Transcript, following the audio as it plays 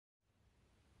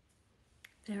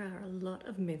There are a lot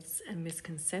of myths and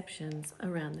misconceptions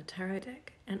around the tarot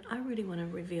deck, and I really want to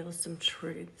reveal some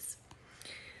truths.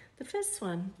 The first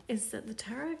one is that the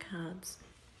tarot cards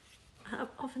are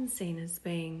often seen as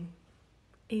being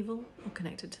evil or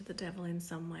connected to the devil in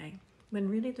some way, when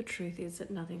really the truth is that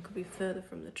nothing could be further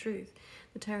from the truth.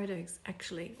 The tarot deck is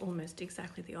actually almost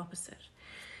exactly the opposite.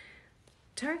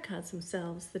 Tarot cards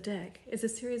themselves, the deck, is a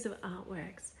series of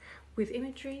artworks with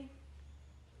imagery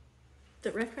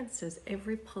that references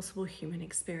every possible human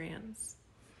experience.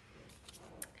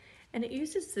 And it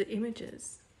uses the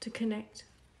images to connect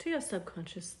to your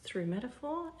subconscious through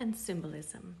metaphor and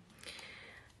symbolism.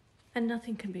 And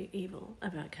nothing can be evil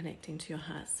about connecting to your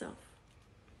higher self.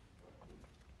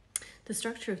 The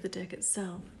structure of the deck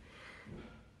itself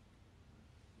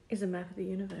is a map of the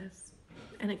universe,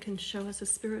 and it can show us a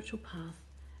spiritual path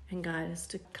and guide us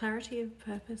to clarity of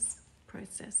purpose,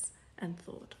 process, and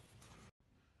thought.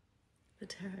 The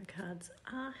tarot cards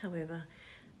are, however,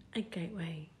 a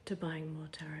gateway to buying more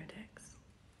tarot decks.